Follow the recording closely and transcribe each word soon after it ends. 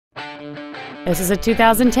This is a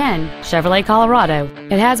 2010 Chevrolet Colorado.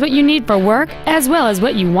 It has what you need for work as well as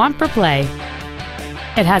what you want for play.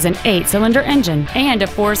 It has an 8-cylinder engine and a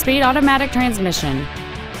 4-speed automatic transmission.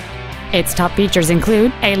 Its top features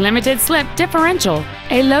include a limited slip differential,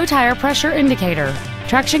 a low tire pressure indicator,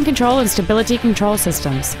 traction control and stability control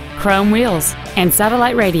systems, chrome wheels, and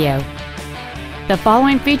satellite radio. The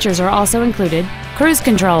following features are also included: cruise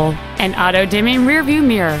control, an auto-dimming rearview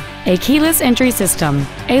mirror, a keyless entry system,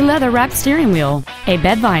 a leather-wrapped steering wheel, a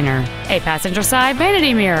bed liner, a passenger side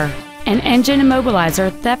vanity mirror, an engine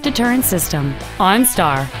immobilizer theft deterrent system,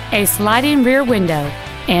 OnStar, a sliding rear window,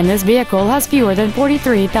 and this vehicle has fewer than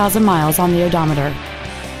 43,000 miles on the odometer.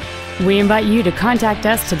 We invite you to contact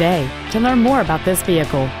us today to learn more about this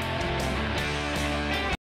vehicle.